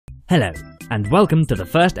Hello, and welcome to the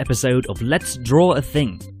first episode of Let's Draw a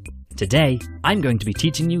Thing. Today, I'm going to be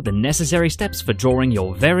teaching you the necessary steps for drawing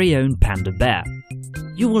your very own panda bear.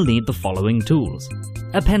 You will need the following tools: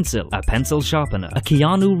 a pencil sharpener, a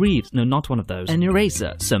Keanu Reeves, no, not one of those, an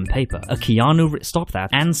eraser, some paper, a stop that,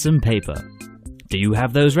 and some paper. Do you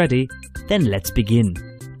have those ready? Then let's begin.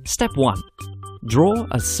 Step 1. Draw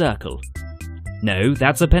a circle. No,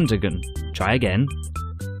 that's a pentagon. Try again.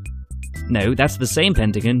 No, that's the same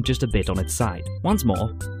pentagon, just a bit on its side. Once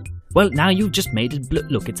more. Well, now you've just made it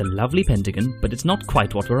look, it's a lovely pentagon, but it's not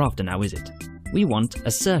quite what we're after now, is it? We want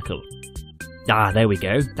a circle. Ah, there we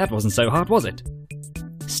go. That wasn't so hard, was it?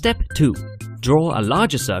 Step 2. Draw a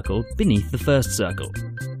larger circle beneath the first circle.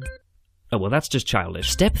 Oh, well, that's just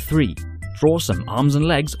childish. Step 3. Draw some arms and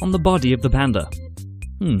legs on the body of the panda.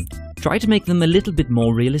 Try to make them a little bit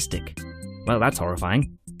more realistic. Well, that's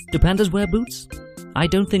horrifying. Do pandas wear boots? I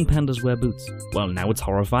don't think pandas wear boots. Well, now it's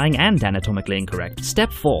horrifying and anatomically incorrect. Step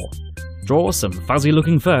 4. Draw some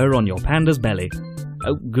fuzzy-looking fur on your panda's belly.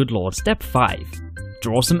 Oh, good lord. Step 5.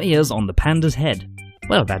 Draw some ears on the panda's head.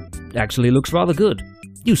 Well, that actually looks rather good.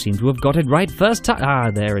 You seem to have got it right first time. Ah,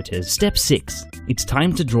 there it is. Step 6. It's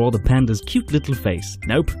time to draw the panda's cute little face.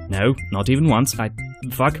 Nope, no, not even once.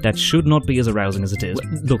 Fuck, that should not be as arousing as it is.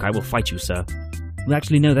 Look, I will fight you, sir.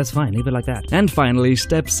 Actually, no, that's fine. Leave it like that. And finally,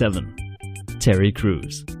 Step 7. Terry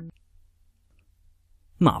Crews.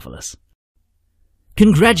 Marvelous.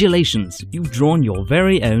 Congratulations! You've drawn your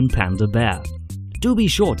very own panda bear. Do be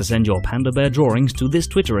sure to send your panda bear drawings to this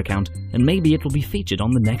Twitter account, and maybe it will be featured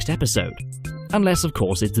on the next episode. Unless, of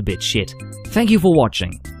course, it's a bit shit. Thank you for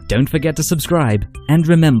watching. Don't forget to subscribe, and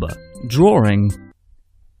remember, drawing.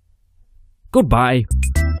 Goodbye.